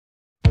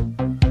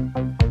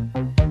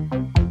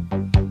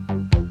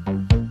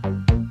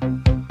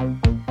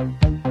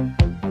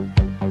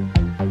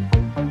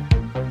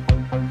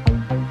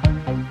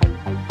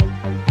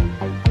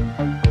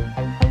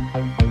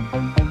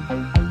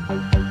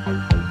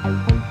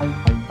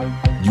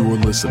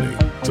listening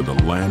to the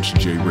Lance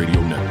J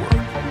Radio Network.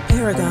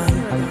 Paragon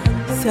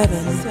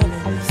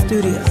 7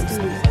 Studios.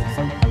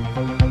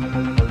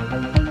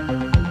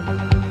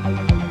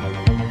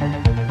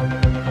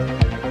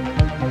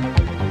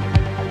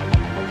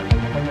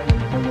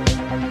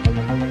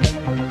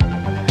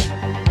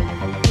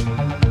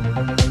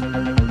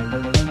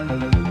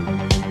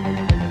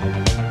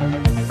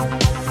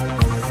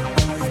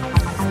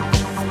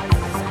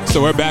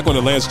 So we're back on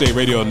the Lance J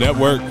Radio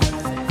Network.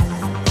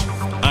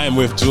 I am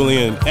with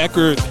Julianne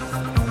Eckertof,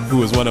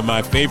 who is one of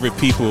my favorite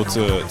people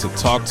to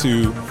talk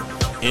to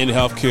in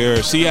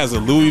healthcare. She has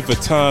a Louis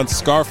Vuitton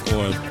scarf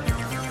on.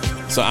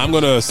 So I'm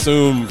going to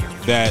assume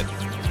that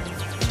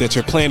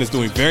your plan is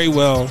doing very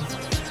well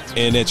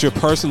and that you're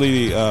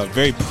personally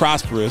very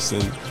prosperous.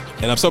 And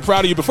I'm so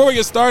proud of you. Before we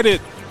get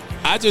started,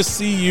 I just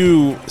see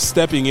you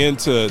stepping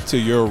into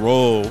your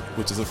role,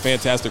 which is a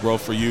fantastic role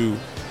for you,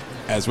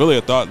 as really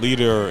a thought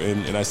leader,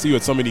 and I see you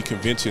at so many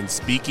conventions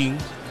speaking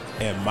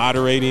and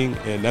moderating,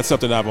 and that's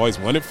something I've always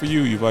wanted for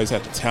you. You've always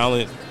had the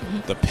talent,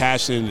 the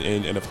passion,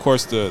 and of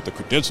course the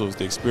credentials,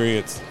 the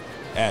experience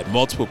at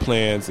multiple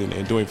plans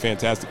and doing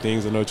fantastic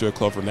things. I know you're at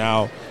Clover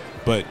now,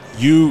 but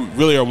you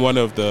really are one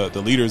of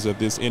the leaders of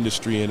this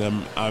industry,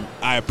 and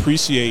I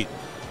appreciate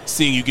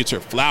seeing you get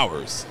your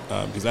flowers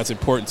because that's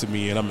important to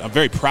me, and I'm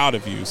very proud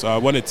of you. So I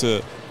wanted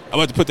to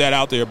put that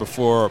out there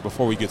before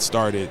we get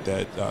started,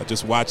 that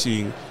just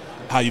watching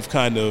how you've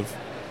kind of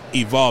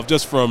evolved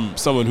just from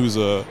someone who's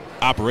a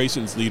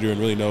operations leader and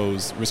really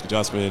knows risk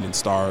adjustment and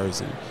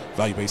STARS and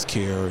value-based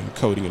care and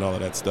coding and all of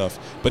that stuff.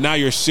 But now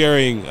you're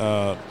sharing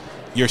that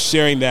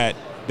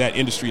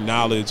industry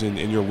knowledge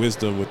and your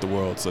wisdom with the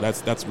world. So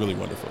that's really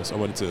wonderful. So I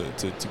wanted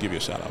to give you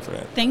a shout out for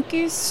that. Thank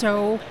you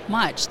so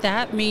much.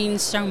 That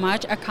means so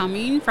much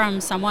coming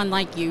from someone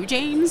like you,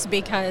 James,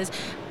 because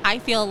I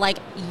feel like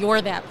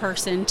you're that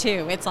person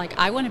too. It's like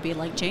I want to be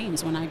like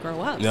James when I grow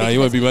up. No, you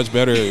want to be much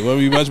better. You want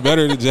to be much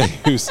better than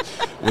James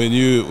when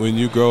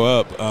you grow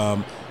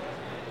up.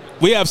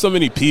 We have so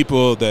many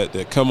people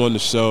that come on the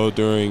show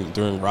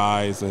during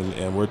Rise,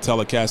 and we're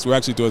telecast. We're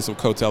actually doing some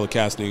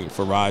co-telecasting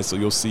for Rise, so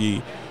you'll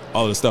see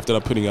all of the stuff that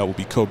I'm putting out will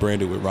be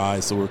co-branded with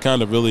Rise. So we're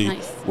kind of really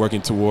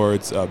working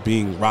towards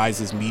being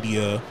Rise's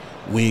media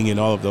wing and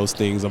all of those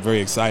things. I'm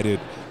very excited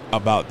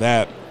about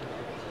that.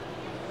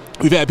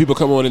 We've had people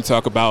come on and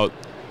talk about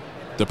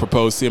the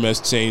proposed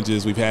CMS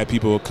changes. We've had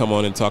people come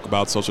on and talk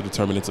about social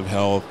determinants of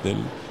health,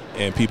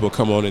 and people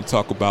come on and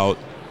talk about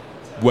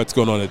what's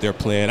going on at their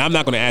plan. I'm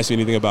not going to ask you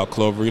anything about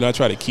Clover. I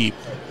try to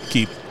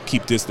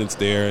keep distance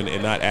there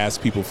and not ask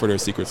people for their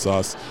secret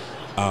sauce.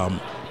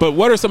 But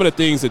what are some of the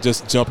things that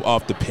just jump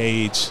off the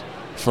page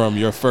from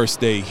your first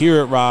day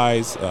here at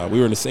Rise? We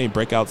were in the same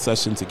breakout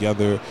session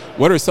together.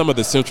 What are some of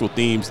the central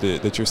themes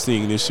that you're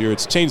seeing this year?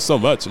 It's changed so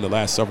much in the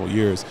last several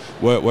years.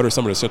 What are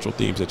some of the central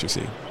themes that you're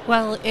seeing?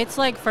 Well, it's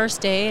like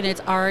first day, and it's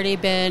already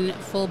been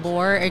full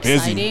bore,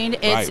 exciting.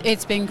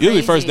 It's been crazy.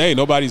 Usually first day,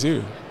 nobody's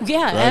here.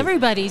 Yeah, right.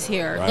 Everybody's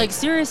here. Right. Like,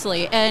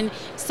 seriously. And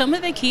some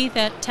of the key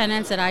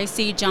tenets that I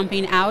see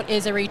jumping out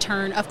is a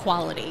return of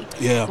quality.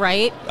 Yeah.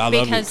 Right? I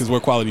love it because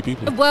we're quality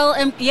people. Well,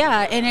 and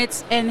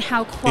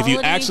how quality. If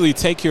you actually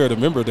take care of the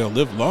member, they'll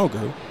live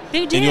longer.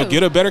 They do. And you'll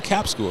get a better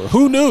CAP score.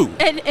 Who knew?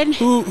 And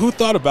who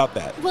thought about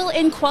that? Well,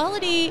 in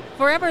quality,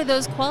 forever,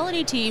 those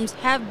quality teams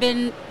have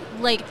been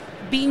like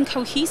being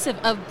cohesive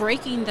of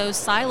breaking those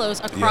silos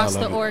across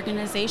the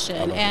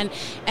organization.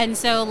 And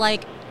so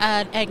like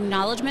an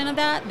acknowledgement of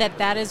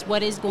that is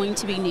what is going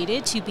to be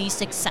needed to be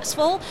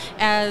successful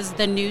as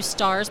the new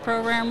STARS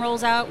program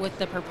rolls out with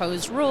the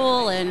proposed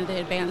rule and the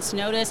advance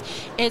notice.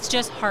 It's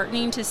just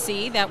heartening to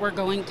see that we're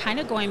going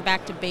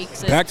back to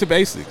basics. Back to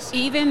basics.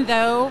 Even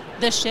though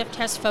the shift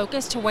has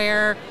focused to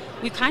where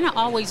we kind of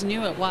always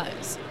knew it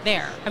was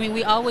there. I mean,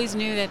 we always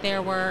knew that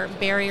there were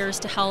barriers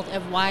to health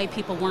of why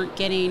people weren't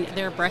getting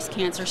their breast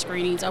cancer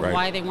screenings, of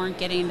why they weren't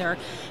getting their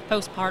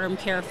postpartum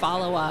care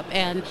follow-up.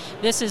 And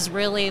this is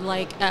really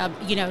like,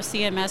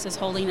 CMS is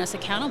holding us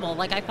accountable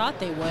like I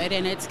thought they would,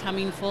 and it's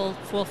coming full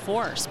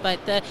force.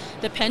 But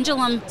the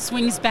pendulum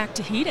swings back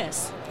to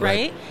HEDIS,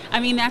 right?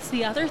 I mean, that's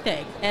the other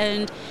thing.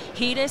 And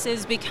HEDIS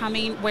is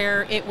becoming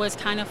where it was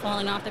kind of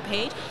falling off the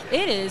page.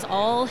 It is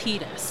all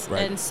HEDIS.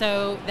 Right. And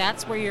so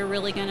that's where you're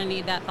really going to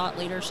need that thought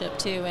leadership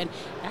too. And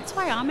that's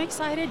why I'm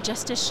excited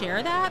just to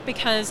share that,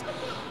 because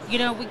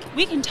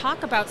we can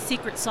talk about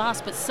secret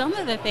sauce, but some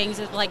of the things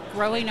is like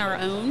growing our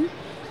own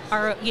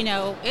are,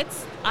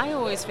 I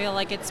always feel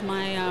like it's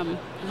my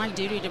my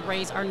duty to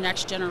raise our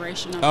next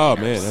generation of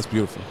leaders. Man, that's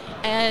beautiful.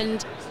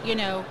 And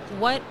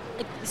what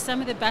some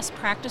of the best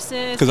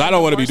practices. Because I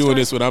don't want to be doing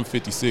this when I'm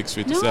 56,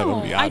 57.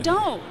 No, I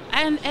don't.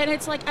 And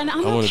it's like, and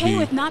I'm okay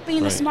with not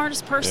being the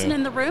smartest person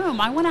in the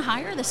room. I want to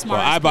hire the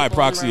smartest. Well, I by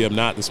proxy am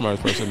not the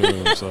smartest person in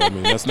the room. So I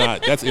mean,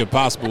 that's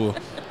impossible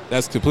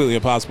that's completely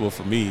impossible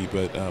for me.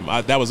 But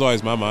that was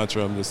always my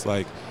mantra. I'm just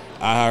like,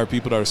 I hire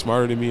people that are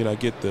smarter than me, and I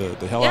get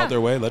the hell out their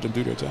way, let them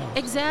do their job.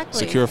 Exactly.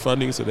 Secure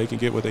funding so they can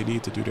get what they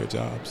need to do their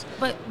jobs.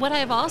 But what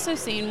I've also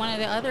seen, one of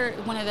the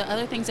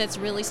other things that's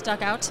really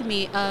stuck out to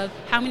me of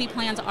how many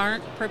plans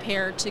aren't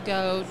prepared to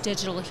go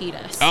digital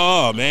HEDIS.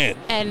 Oh man,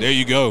 and there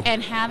you go.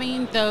 And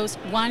having those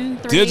 1,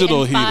 3,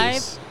 digital and 5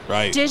 HEDIS.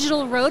 Right.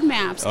 Digital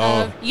roadmaps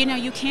of,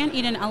 you can't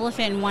eat an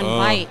elephant in one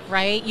bite,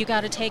 right? You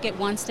got to take it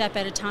one step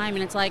at a time,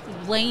 and it's like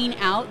laying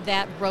out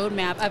that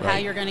roadmap of how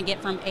you're going to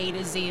get from A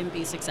to Z and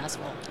be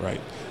successful.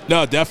 Right.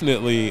 No,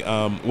 definitely.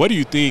 What do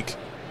you think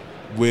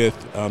with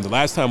the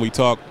last time we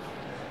talked,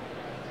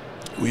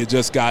 we had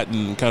just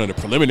gotten kind of the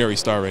preliminary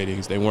star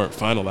ratings. They weren't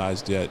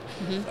finalized yet.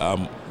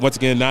 Mm-hmm. Once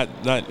again, not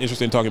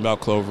interested in talking about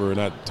Clover,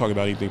 not talking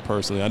about anything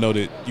personally. I know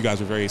that you guys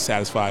were very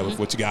satisfied with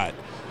what you got.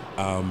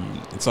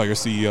 And saw your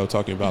CEO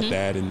talking about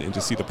that and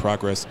just see the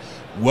progress.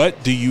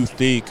 What do you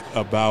think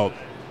about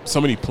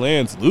so many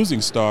plans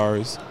losing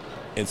stars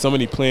and so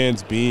many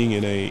plans being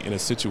in a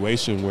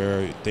situation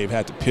where they've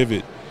had to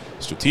pivot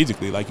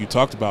strategically? Like you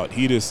talked about,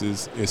 HEDIS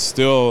is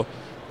still,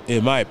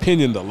 in my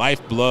opinion, the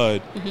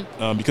lifeblood.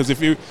 Because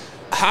if you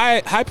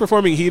high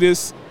performing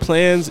HEDIS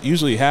plans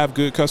usually have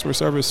good customer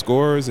service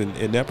scores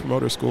and net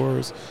promoter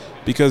scores,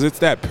 because it's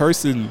that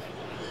person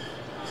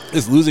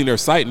is losing their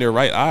sight in their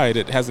right eye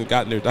that hasn't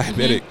gotten their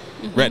diabetic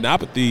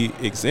retinopathy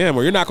exam,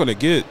 where you're not going to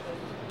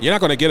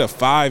get a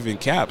 5 in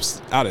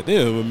CAPS out of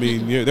them. I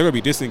mean, they're going to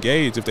be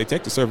disengaged. If they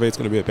take the survey, it's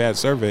going to be a bad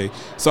survey.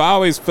 So I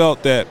always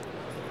felt that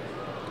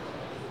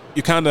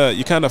you kind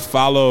of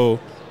follow.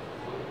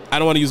 I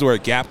don't want to use the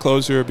word gap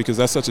closure because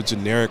that's such a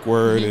generic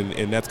word,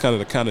 and that's kind of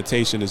the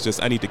connotation is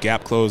just I need the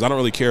gap closed. I don't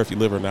really care if you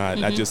live or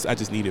not. I just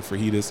need it for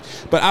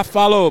HEDIS. But I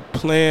follow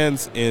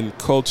plans and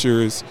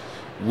cultures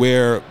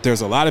where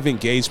there's a lot of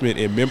engagement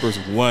and members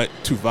want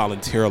to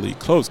voluntarily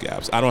close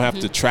gaps. I don't have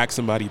to track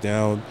somebody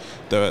down.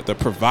 The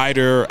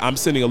provider, I'm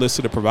sending a list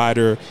to the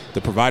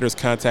provider's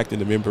contacting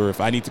the member.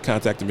 If I need to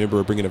contact the member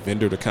or bring in a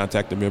vendor to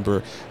contact the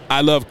member.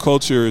 I love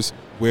cultures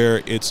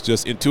where it's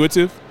just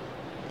intuitive,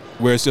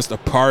 where it's just a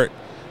part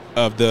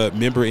of the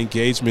member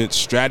engagement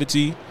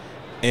strategy.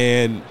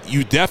 And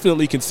you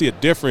definitely can see a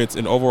difference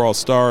in overall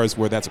stars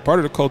where that's a part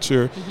of the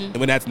culture and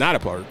when that's not a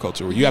part of the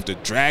culture, where you have to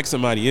drag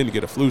somebody in to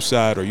get a flu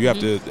shot, or you have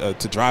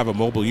to drive a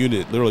mobile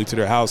unit literally to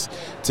their house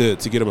to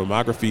get a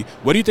mammography.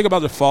 What do you think about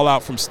the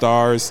fallout from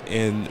stars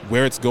and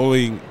where it's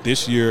going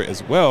this year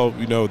as well?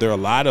 There are a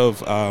lot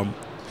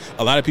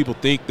of people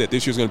think that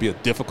this year's going to be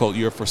a difficult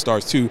year for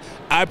stars too.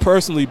 I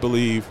personally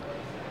believe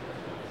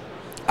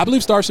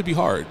stars should be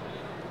hard.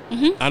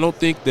 I don't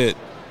think that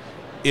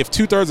if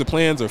 2/3 of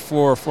plans are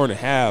 4 or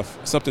 4.5,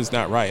 something's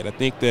not right. I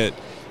think that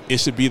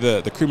it should be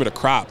the cream of the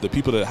crop, the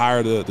people that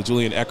hire the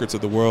Julianne Eckertof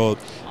of the world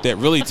that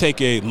really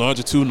take a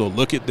longitudinal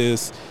look at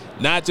this,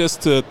 not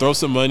just to throw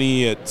some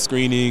money at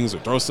screenings or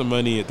throw some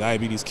money at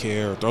diabetes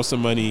care or throw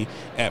some money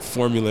at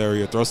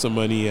formulary or throw some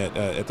money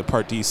at the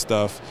Part D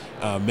stuff,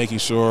 making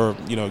sure,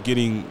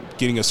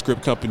 getting a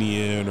script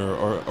company in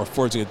or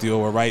forging a deal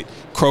where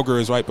Kroger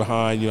is right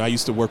behind. I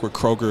used to work with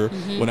Kroger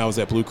when I was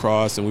at Blue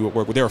Cross, and we would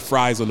work with, there were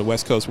Fry's on the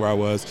West Coast where I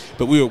was,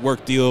 but we would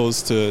work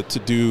deals to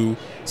do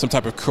some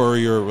type of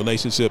courier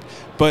relationship.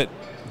 But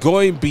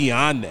going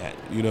beyond that,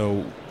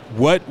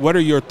 what are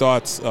your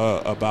thoughts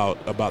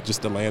about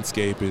just the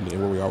landscape and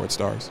where we are with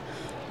stars?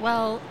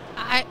 Well,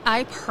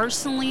 I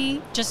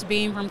personally, just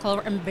being from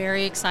Clover, am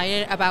very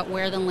excited about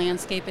where the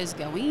landscape is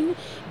going,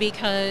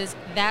 because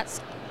that's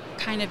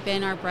kind of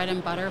been our bread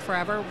and butter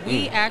forever.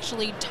 We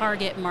actually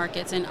target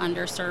markets in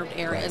underserved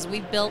areas. We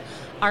built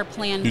our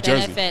plan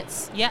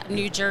benefits.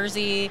 New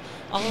Jersey,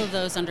 all of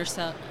those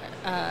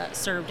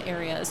served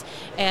areas,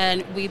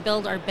 and we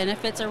build our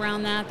benefits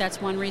around that.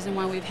 That's one reason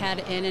why we've had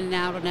in and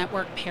out of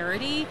network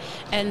parity.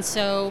 And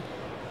so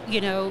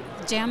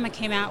JAMA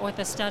came out with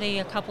a study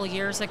a couple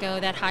years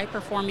ago that high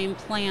performing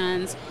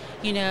plans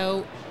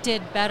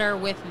did better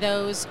with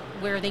those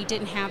where they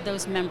didn't have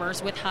those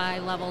members with high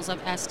levels of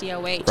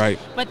SDOH. Right.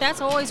 But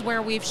that's always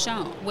where we've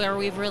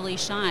really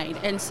shined.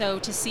 And so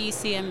to see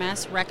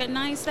CMS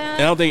recognize that.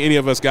 I don't think any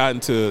of us got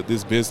into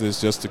this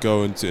business just to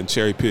go and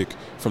cherry pick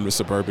from the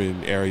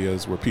suburban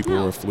areas where people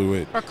are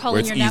affluent, or where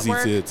it's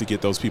easy to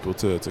get those people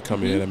to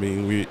come in. I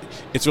mean,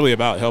 it's really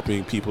about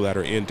helping people that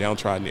are in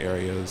downtrodden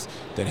areas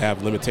that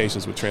have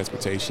limitations with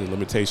transportation,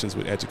 limitations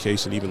with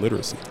education, even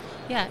literacy.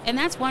 Yeah, and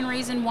that's one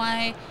reason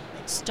why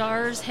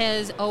stars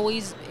is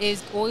always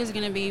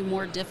going to be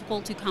more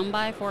difficult to come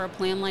by for a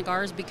plan like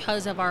ours,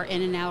 because of our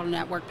in and out of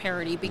network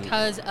parity,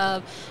 because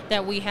of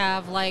that we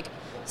have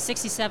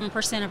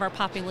 67% of our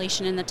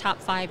population in the top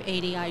 5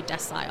 ADI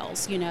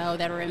deciles,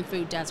 that are in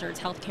food deserts,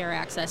 healthcare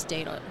access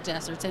data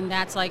deserts. And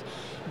that's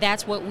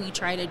what we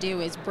try to do,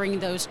 is bring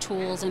those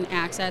tools and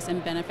access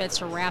and benefits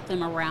to wrap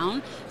them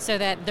around so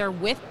that they're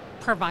with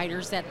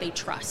providers that they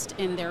trust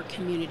in their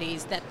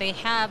communities, that they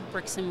have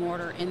bricks and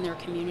mortar in their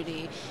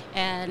community,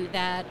 and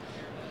that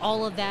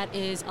all of that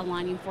is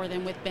aligning for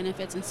them with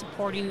benefits and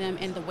supporting them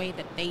in the way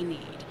that they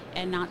need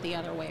and not the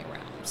other way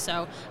around.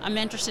 So I'm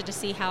interested to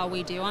see how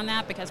we do on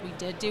that, because we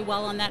did do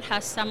well on that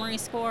HES summary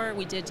score.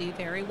 We did do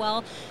very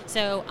well.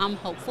 So I'm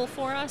hopeful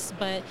for us,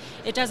 but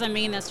it doesn't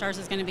mean that STARS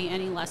is going to be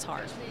any less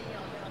hard.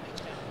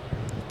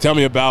 Tell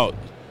me about,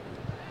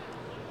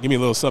 give me a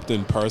little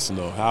something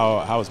personal.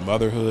 How is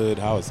motherhood?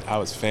 How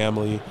is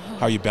family?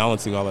 How are you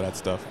balancing all of that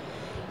stuff?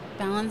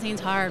 Balancing's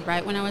hard.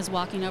 Right when I was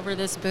walking over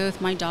this booth,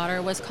 my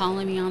daughter was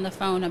calling me on the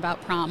phone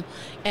about prom.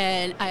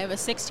 And I have a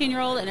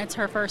 16-year-old, and it's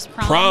her first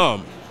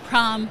prom.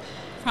 Prom.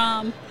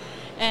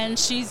 And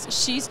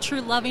she's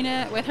true loving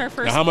it with her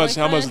first now, how much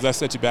boyfriend. does that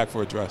set you back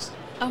for a dress?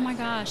 Oh my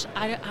gosh,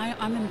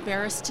 I'm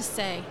embarrassed to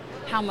say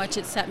how much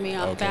it set me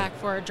back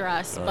for a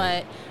dress.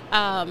 Right.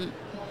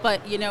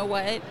 But you know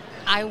what?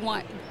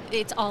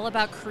 It's all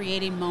about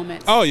creating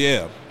moments. Oh,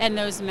 yeah. And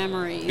those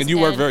memories. And you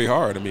work very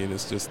hard. I mean,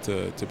 it's just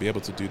to be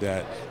able to do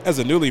that. As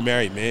a newly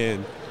married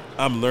man,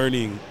 I'm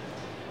learning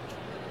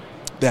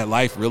that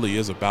life really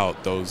is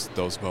about those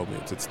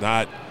moments. It's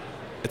not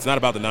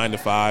about the 9 to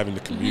 5 and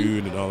the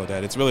commute and all of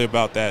that. It's really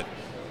about that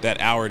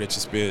hour that you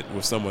spent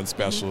with someone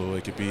special.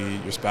 It could be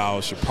your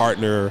spouse, your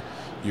partner,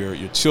 your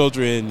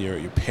children,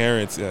 your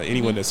parents,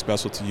 anyone that's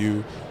special to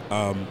you.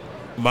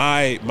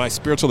 My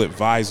spiritual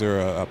advisor,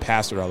 a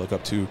pastor that I look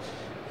up to,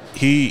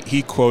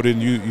 he quoted,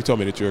 and you told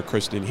me that you're a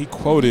Christian, he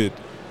quoted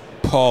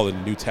Paul in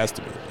the New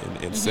Testament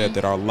and said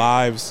that our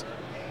lives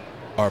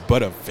are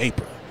but a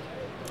vapor.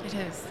 It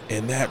is.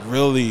 And that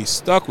really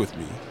stuck with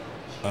me.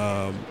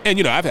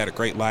 And, I've had a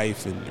great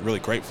life and really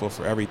grateful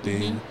for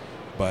everything.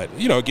 But,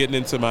 getting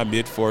into my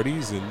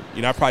mid-40s,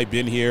 and, I've probably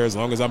been here as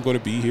long as I'm going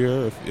to be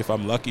here if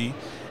I'm lucky.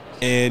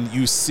 And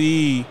you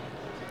see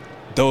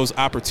those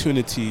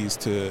opportunities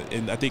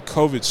and I think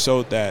COVID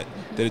showed that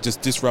it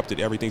just disrupted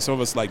everything. Some of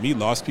us, like me,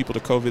 lost people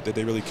to COVID that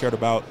they really cared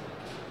about.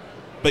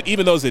 But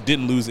even those that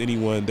didn't lose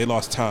anyone, they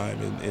lost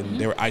time and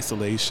they were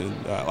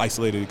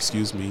isolated.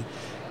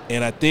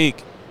 And I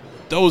think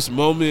those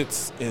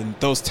moments and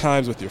those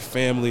times with your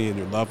family and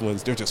your loved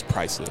ones, they're just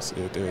priceless.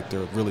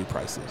 They're really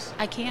priceless.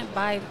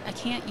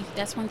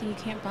 That's one thing you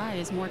can't buy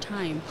is more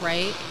time,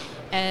 right?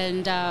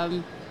 And,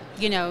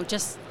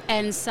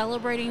 and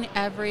celebrating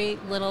every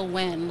little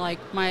win. Like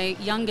my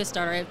youngest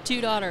daughter, I have 2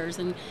 daughters,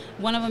 and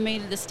one of them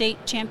made the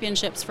state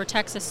championships for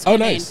Texas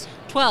swimming. Oh, nice.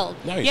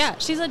 12. Nice. Yeah,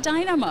 she's a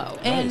dynamo.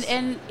 Nice.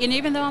 And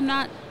even though I'm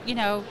not,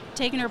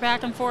 taking her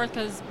back and forth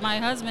because my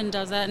husband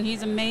does that and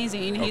he's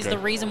amazing. He's the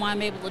reason why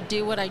I'm able to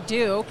do what I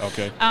do.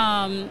 Okay.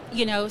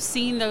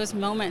 Seeing those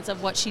moments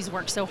of what she's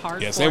worked so hard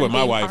for. Yeah, same with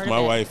my wife.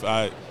 My wife,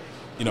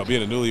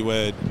 being a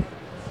newlywed,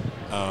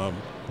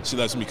 she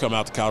lets me come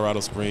out to Colorado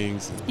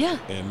Springs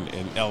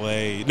and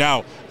L.A.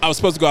 Now, I was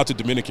supposed to go out to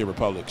Dominican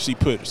Republic. She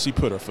put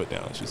her foot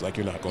down. She's like,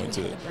 you're not going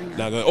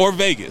to. Or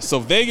Vegas. So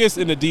Vegas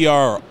and the DR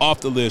are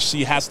off the list.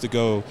 She has to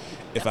go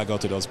if I go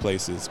to those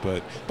places.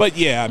 But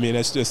yeah, I mean,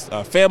 it's just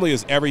family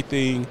is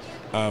everything.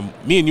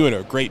 Me and you are in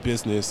a great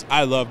business.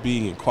 I love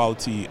being in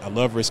quality. I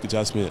love risk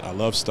adjustment. I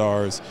love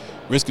STARS.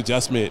 Risk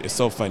adjustment is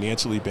so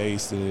financially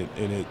based, and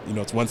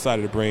it's one side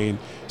of the brain.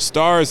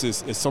 STARS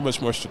is so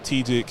much more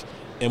strategic.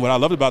 And what I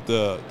loved about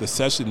the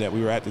session that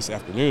we were at this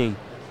afternoon,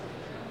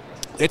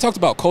 they talked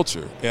about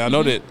culture. And I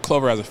know that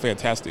Clover has a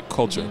fantastic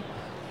culture.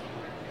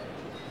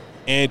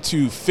 And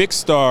to fix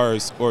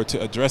STARS or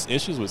to address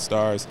issues with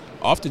STARS,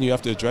 often you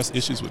have to address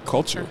issues with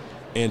culture.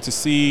 And to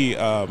see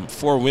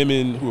 4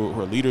 women who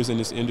are leaders in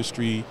this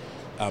industry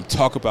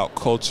talk about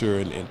culture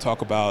and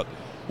talk about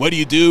what do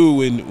you do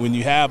when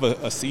you have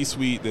a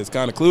C-suite that's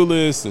kind of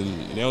clueless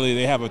and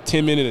they have a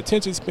 10-minute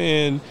attention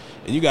span,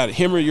 and you're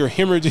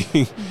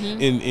hemorrhaging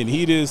in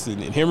HEDIS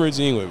and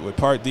hemorrhaging with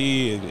Part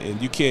D,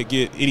 and you can't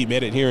get any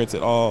med adherence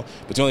at all,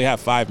 but you only have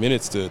 5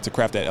 minutes to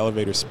craft that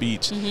elevator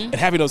speech. And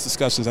having those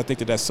discussions, I think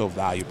that's so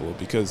valuable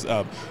because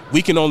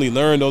we can only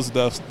learn, those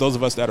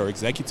of us that are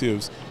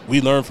executives,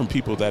 we learn from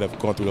people that have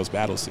gone through those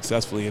battles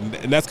successfully.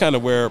 And that's kind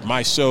of where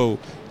my show,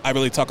 I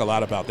really talk a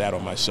lot about that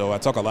on my show. I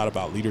talk a lot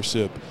about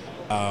leadership.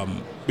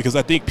 Because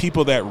I think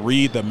people that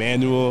read the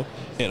manual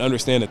and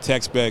understand the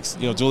tech specs,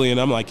 Julianne,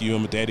 I'm like you,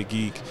 I'm a data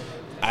geek.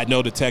 I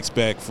know the tech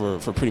spec for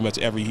pretty much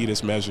every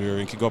HEDIS measure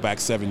and can go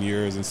back 7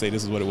 years and say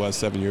this is what it was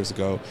 7 years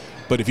ago.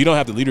 But if you don't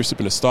have the leadership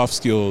and the soft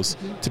skills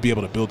to be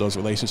able to build those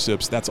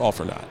relationships, that's all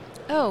for naught.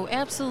 Oh,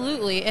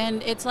 absolutely.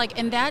 And it's like,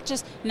 and that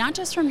just, not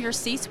just from your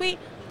C-suite,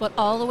 but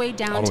all the way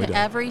down to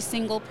every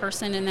single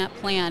person in that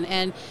plan.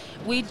 And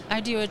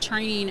I do a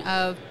training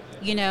of,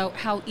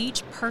 how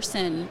each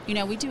person,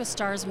 we do a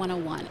STARS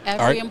 101.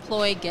 Every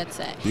employee gets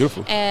it.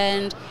 Beautiful.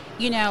 And,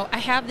 I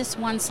have this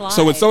one slide.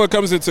 So when someone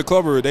comes into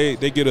Clover, they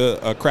get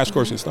a crash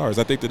course in STARS.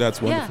 I think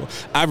that's wonderful.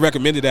 Yeah. I've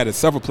recommended that at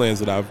several plans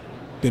that I've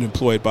been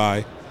employed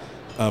by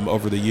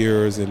over the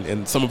years,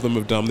 and some of them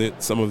have done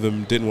it, some of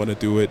them didn't want to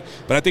do it,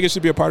 but I think it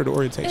should be a part of the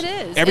orientation.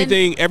 It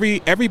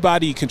is.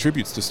 Everybody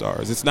contributes to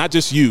STARS. It's not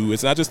just you.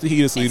 It's not just the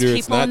HEDIS leader.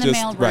 It's not just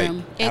the mailroom. Right.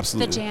 It's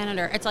Absolutely. The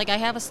janitor. It's like I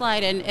have a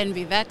slide, and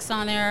Vivek's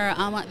on there.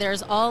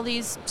 There's all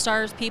these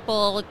STARS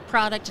people,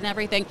 product and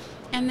everything.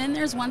 And then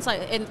there's one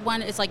side, and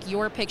one is like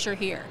your picture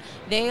here.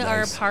 They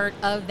are part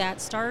of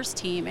that STARS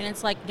team, and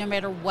it's like no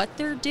matter what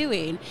they're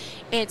doing,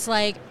 it's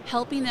like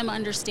helping them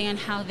understand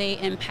how they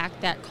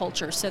impact that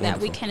culture so that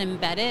we can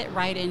embed it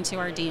right into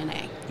our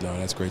DNA. No,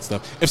 that's great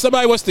stuff. If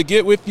somebody wants to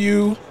get with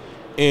you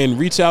and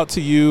reach out to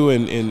you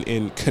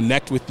and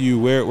connect with you,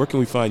 where can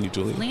we find you,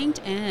 Julianne?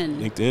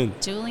 LinkedIn.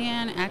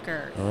 Julianne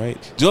Eckert. All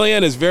right.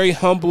 Julianne is very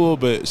humble,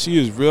 but she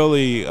is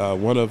really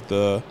one of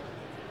the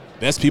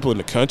best people in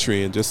the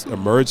country and just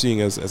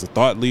emerging as a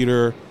thought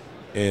leader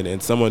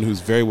and someone who's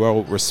very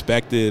well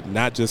respected,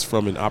 not just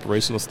from an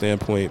operational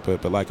standpoint,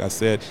 but like I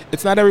said,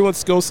 it's not everyone's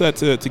skill set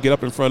to get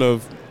up in front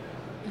of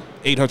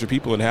 800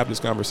 people and have this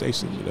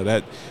conversation. You know,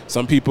 that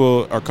some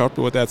people are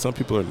comfortable with that, some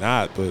people are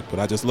not, but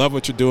I just love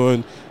what you're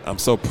doing. I'm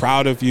so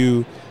proud of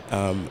you.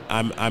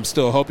 I'm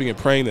still hoping and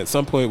praying that at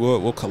some point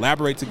we'll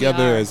collaborate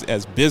together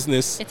as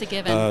business. It's a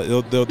given.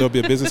 There'll be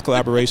a business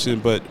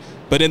collaboration, but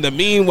in the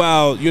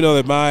meanwhile, you know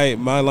that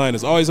my line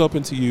is always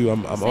open to you.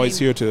 I'm always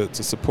here to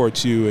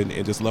support you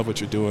and just love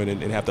what you're doing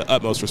and have the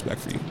utmost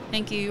respect for you.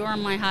 Thank you. You're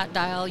on my hot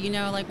dial. You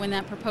know, like when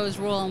that proposed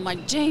rule, I'm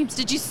like, James,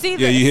 did you see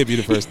this? Yeah, you hit me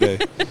the first day.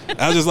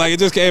 I was just like, it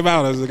just came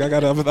out. I was like,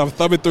 I'm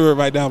thumbing through it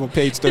right now. I'm on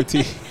page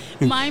 13.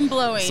 Mind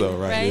blowing. So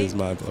right, it is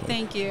mind blowing.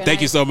 Thank you.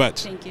 Thank you so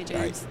much. Thank you,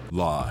 James. Right.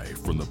 Live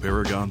from the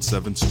Paragon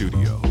 7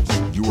 studios,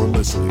 you are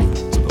listening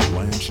to the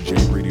Lance J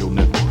Radio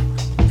Network.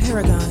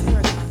 Paragon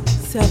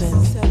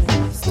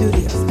 7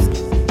 Studios.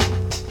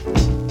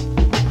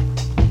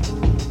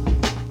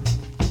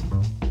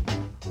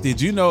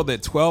 Did you know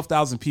that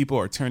 12,000 people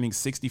are turning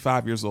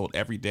 65 years old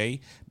every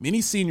day?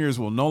 Many seniors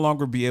will no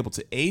longer be able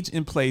to age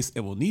in place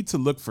and will need to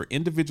look for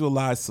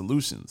individualized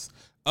solutions.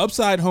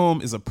 Upside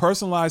Home is a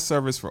personalized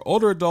service for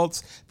older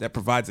adults that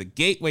provides a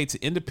gateway to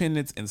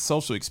independence and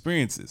social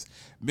experiences.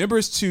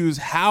 Members choose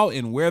how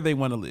and where they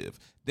want to live.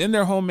 Then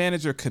their home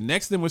manager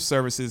connects them with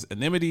services,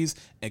 amenities,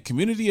 and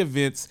community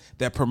events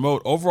that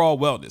promote overall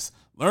wellness.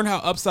 Learn how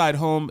Upside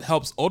Home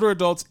helps older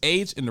adults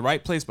age in the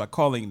right place by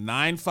calling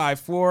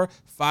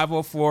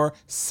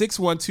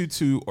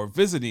 954-504-6122 or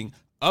visiting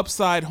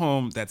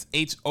UpsideHome, that's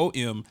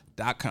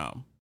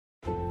HOM.com.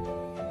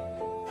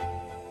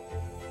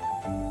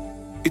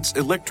 It's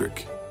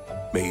electric,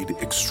 made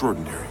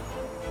extraordinary.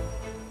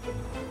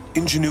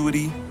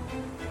 Ingenuity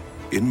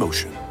in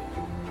motion.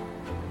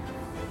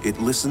 It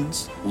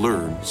listens,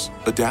 learns,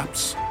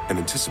 adapts, and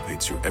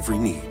anticipates your every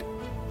need.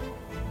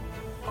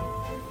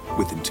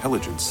 With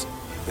intelligence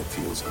that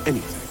feels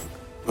anything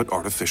but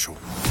artificial.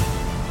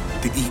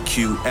 The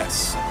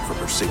EQS from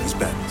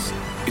Mercedes-Benz.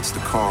 It's the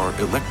car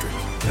electric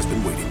has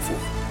been waiting for.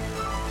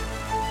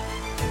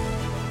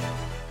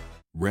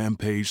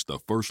 Rampage, the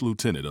first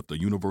lieutenant of the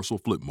Universal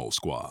Flipmo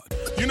Squad.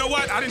 You know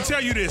what? I didn't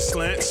tell you this,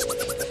 Lance.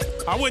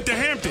 I went to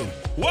Hampton.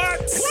 What?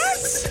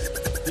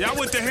 Yeah, I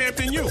went to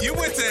Hampton U. You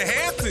went to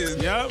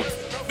Hampton? Yep.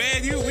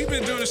 Man, we've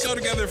been doing a show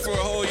together for a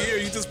whole year.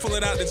 You just pull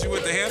it out that you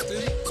went to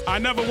Hampton? I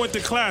never went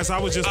to class. I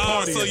was just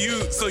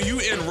partying. So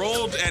you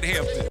enrolled at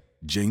Hampton?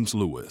 James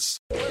Lewis.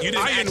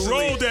 I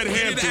enrolled at Hampton.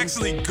 You didn't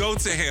actually go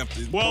to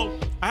Hampton. Well,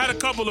 I had a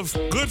couple of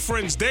good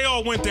friends. They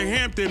all went to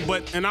Hampton,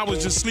 and I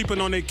was just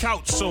sleeping on their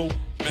couch, so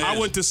I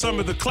went to some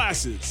of the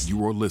classes.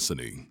 You are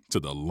listening to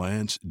the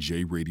Lance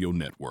J Radio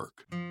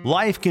Network.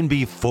 Life can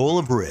be full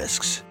of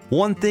risks.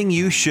 One thing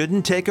you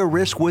shouldn't take a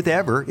risk with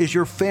ever is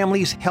your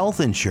family's health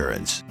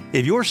insurance.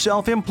 If you're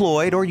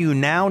self-employed or you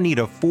now need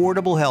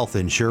affordable health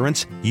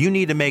insurance, you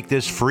need to make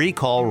this free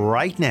call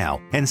right now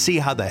and see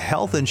how the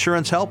Health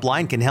Insurance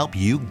Helpline can help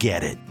you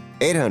get it.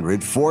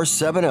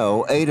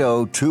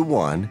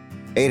 800-470-8021.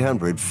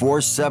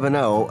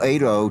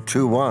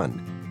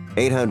 800-470-8021.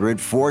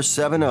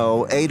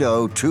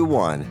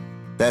 800-470-8021.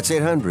 That's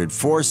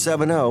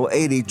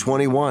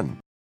 800-470-8021.